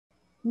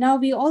Now,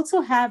 we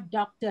also have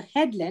Dr.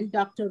 Hedlund,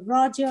 Dr.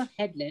 Roger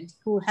Hedlund,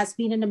 who has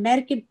been an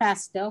American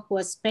pastor who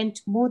has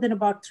spent more than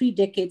about 3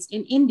 decades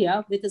in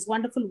India with his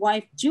wonderful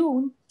wife,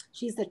 June.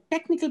 She's a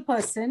technical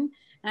person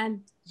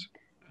and,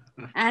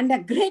 and a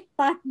great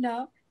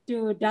partner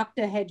to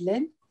Dr.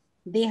 Hedlund.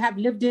 They have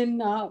lived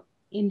in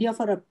India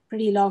for a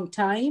pretty long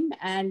time,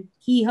 and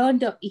he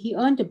earned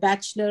a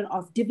Bachelor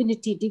of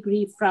Divinity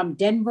degree from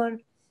Denver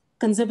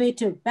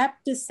Conservative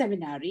Baptist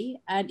Seminary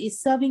and is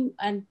serving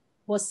and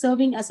was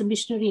serving as a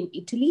missionary in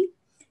Italy.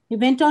 He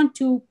went on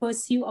to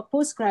pursue a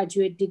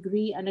postgraduate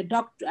degree and a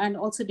doctor, and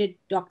also did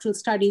doctoral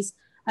studies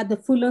at the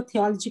Fuller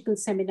Theological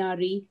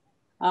Seminary,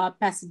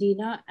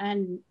 Pasadena,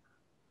 and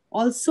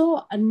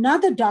also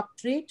another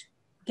doctorate.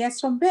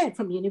 Guest from where?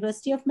 From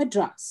University of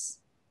Madras.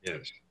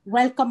 Yes.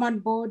 Welcome on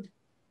board,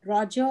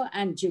 Roger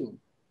and June.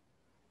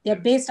 They're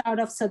based out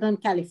of Southern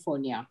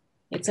California.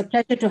 It's a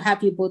pleasure to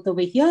have you both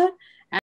over here.